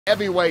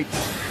heavyweights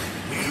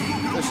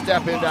to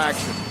step into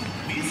action.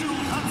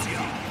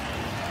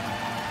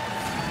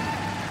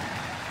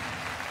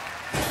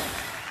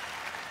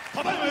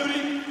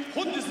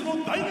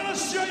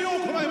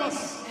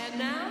 And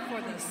now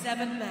for the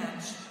seventh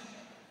match.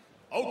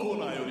 青コー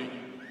ナーより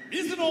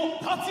水野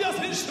達也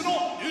選手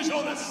の優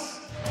勝で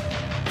す。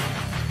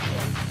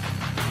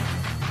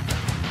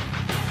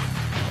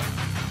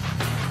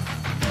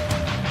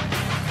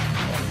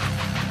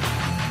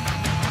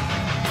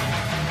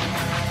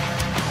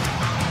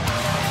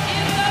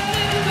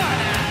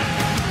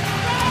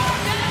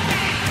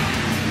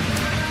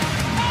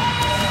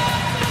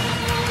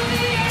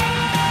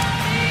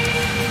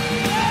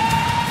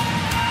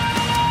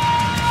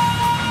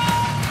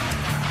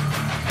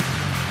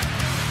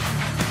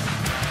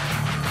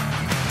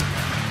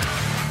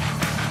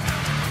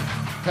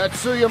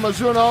Tatsuya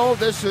Mizuno,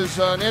 this is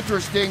an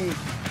interesting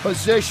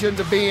position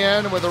to be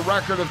in with a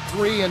record of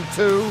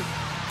 3-2.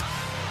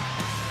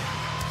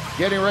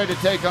 Getting ready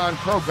to take on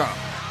Cro.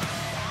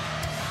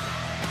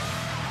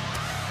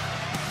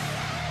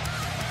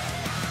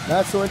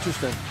 Not so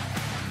interesting.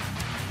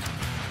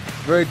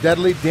 Very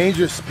deadly,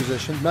 dangerous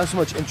position. Not so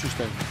much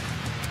interesting.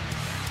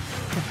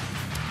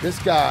 This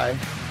guy.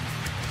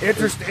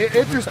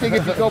 Interesting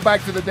if you go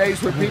back to the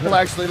days when people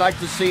actually like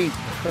to see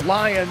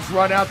lions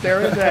run out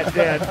there in that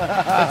den.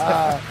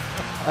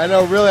 I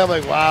know, really, I'm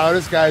like, wow,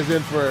 this guy's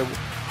in for.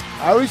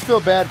 I always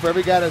feel bad for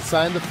every guy that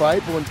signed the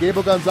fight, but when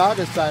Gabriel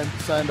Gonzaga signed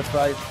the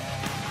fight,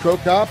 Cro,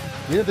 he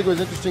didn't think it was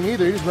interesting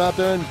either. He just went out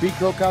there and beat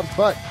Cro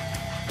butt.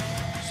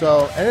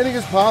 So anything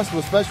is possible,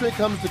 especially when it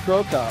comes to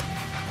Cro.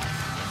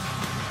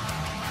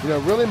 You know,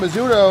 really,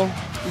 Mizuno,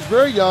 he's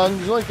very young.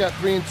 He's only got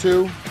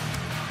 3-2.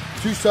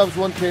 2 subs,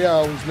 1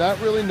 KO. He's not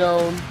really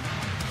known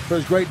for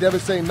his great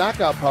devastating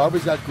knockout power, but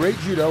he's got great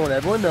judo, and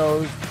everyone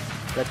knows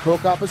that Cro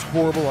is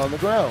horrible on the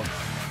ground.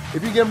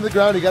 If you get him to the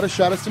ground, you got a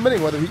shot at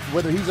submitting,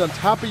 whether he's on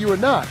top of you or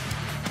not.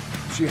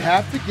 So you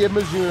have to give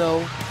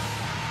Mizuno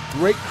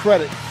great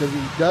credit because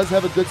he does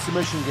have a good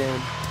submission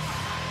game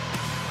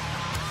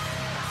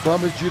from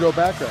his judo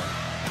background.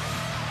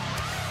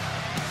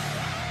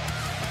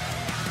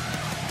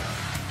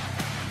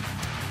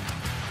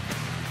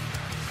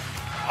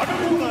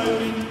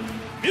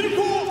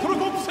 Mirko Cro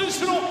選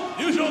手の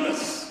優勝で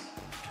す。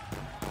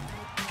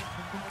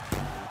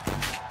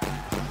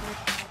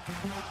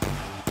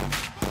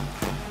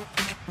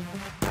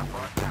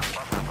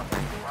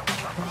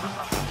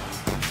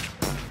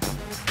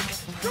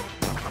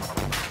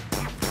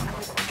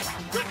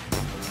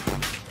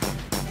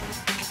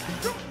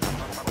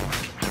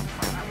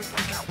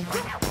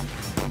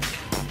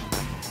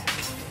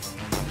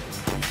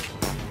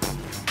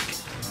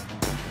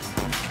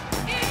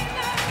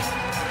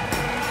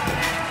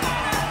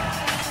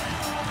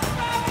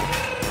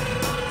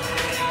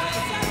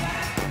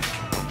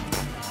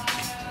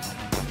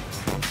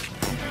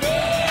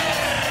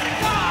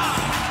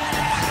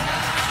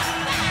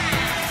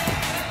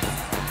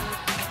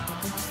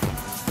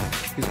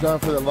Gone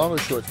for the longer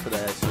shorts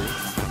today, I see.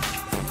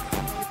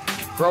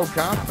 Cro,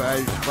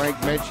 as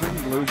Frank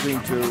mentioned, losing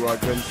to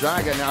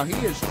Gonzaga. Now he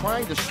is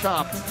trying to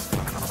stop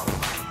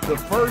the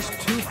first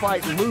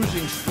 2-fight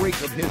losing streak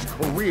of his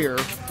career.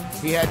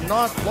 He had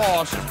not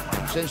lost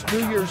since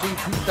New Year's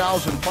Eve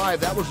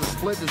 2005. That was a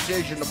split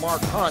decision to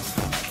Mark Hunt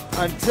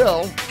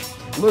until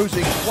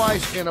losing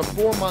twice in a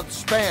 4-month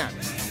span.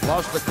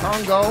 Lost to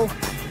Congo.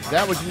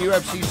 That was in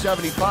UFC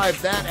 75.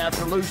 That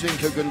after losing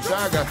to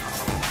Gonzaga.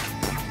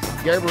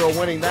 Gabriel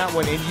winning that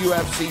one in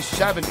UFC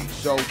 70.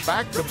 So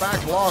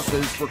back-to-back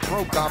losses for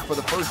Cro for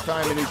the first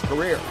time in his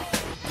career.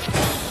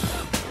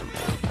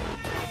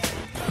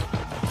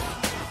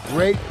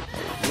 Great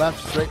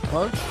left straight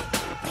punch.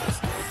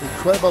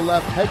 Incredible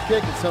left head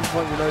kick. At some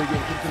point, you know you're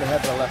getting kicked in the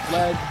head by the left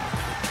leg.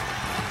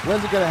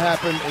 When's it going to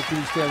happen, and can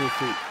you stay on your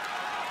feet?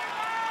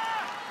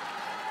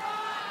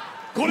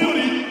 これよ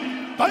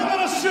り第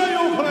7試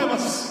合を行いま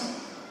す。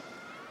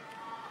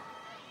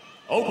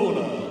青コ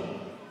ーナー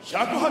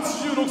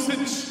186セン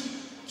チ、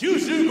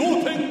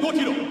95.5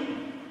 キロ、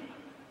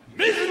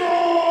水野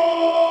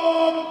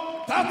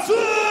達也。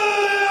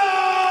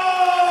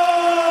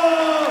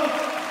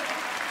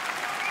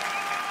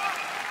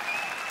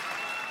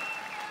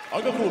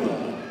赤コーナ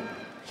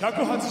ー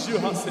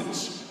188センチ、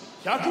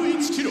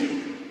101キロ、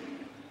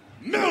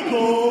Mirko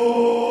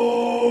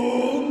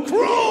Cro.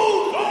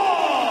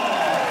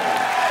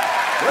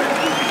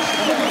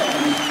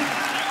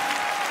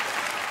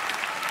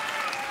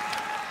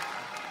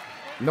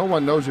 No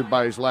one knows him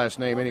by his last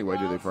name anyway,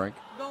 do they, Frank?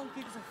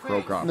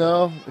 Cro.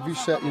 No. If you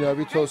said, if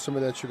you told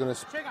somebody that you're going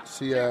to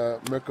see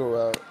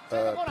Mirko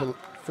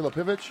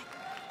Filipovic,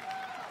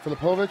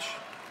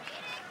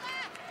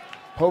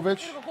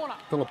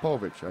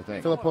 I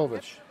think.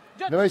 Filipovic.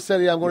 Nobody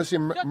said, I'm going to see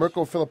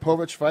Mirko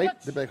Filipovic fight.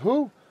 They'd be like,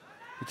 who?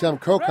 You tell him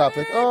Cro,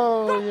 like,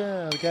 oh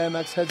yeah, the guy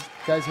knocks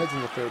guy's heads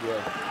in the third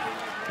row.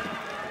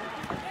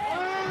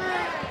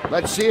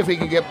 Let's see if he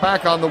can get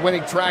back on the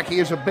winning track. He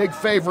is a big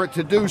favorite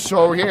to do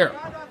so here.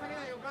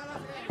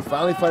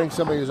 Finally fighting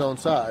somebody his own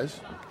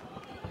size.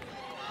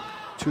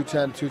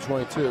 210,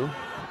 222.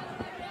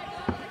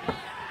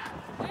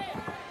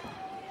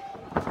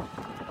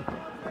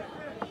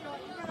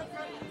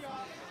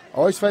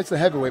 Always fights the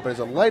heavyweight, but he's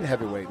a light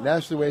heavyweight.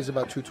 Nationally weighs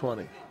about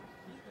 220.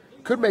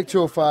 Could make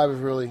 205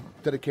 if really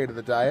dedicated to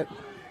the diet.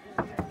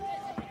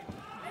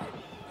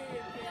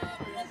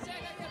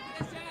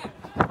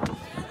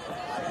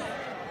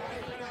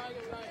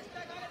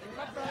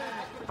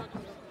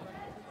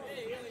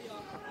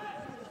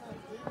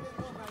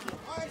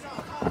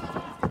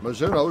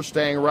 Mizuno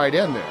staying right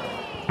in there.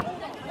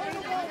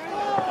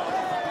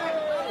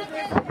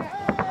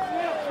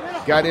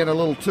 Got in a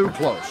little too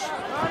close.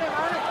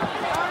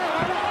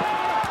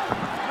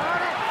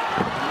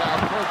 Now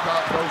Cro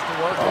goes to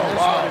work, and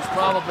this one is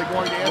probably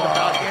going to end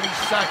about any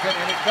second,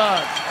 and it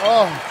does.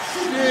 Oh,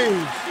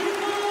 jeez.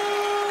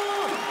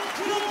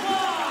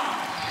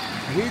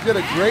 He did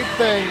a great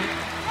thing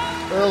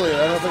earlier.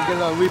 I don't know if I can get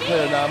it on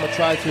replay or not. I'm going to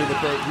try to,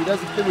 but he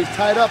doesn't think he's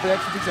tied up. He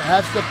actually takes a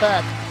half step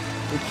back.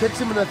 He kicks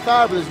him in the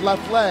thigh with his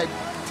left leg,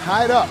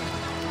 tied up,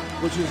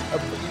 which is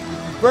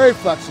very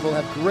flexible,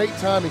 have great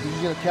timing because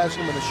he's going to catch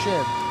him in the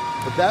shin.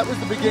 But that was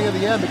the beginning of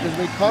the end because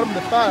when he caught him in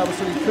the thigh, all of a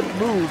sudden he couldn't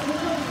move.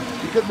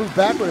 He couldn't move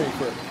backward any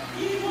further.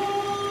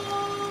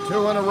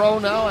 2 in a row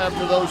now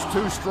after those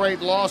 2 straight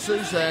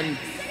losses, and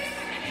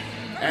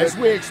as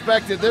we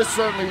expected, this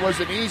certainly was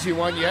an easy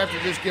one. You have to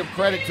just give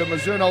credit to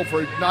Mizuno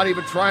for not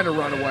even trying to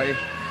run away.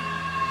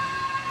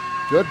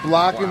 Good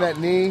blocking. That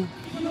knee.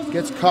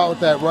 Gets caught with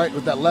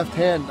that left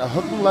hand. A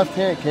hooking left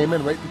hand came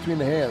in right between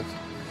the hands.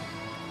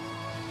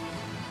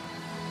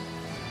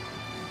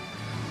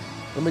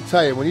 Let me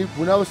tell you, when you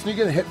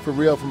get a hit for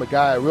real from a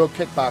guy, a real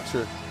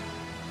kickboxer,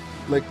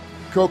 like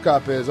Cro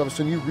is, all of a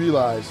sudden you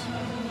realize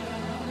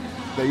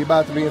that you're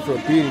about to be in for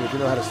a beating if you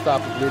know how to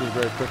stop the bleeding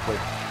very quickly.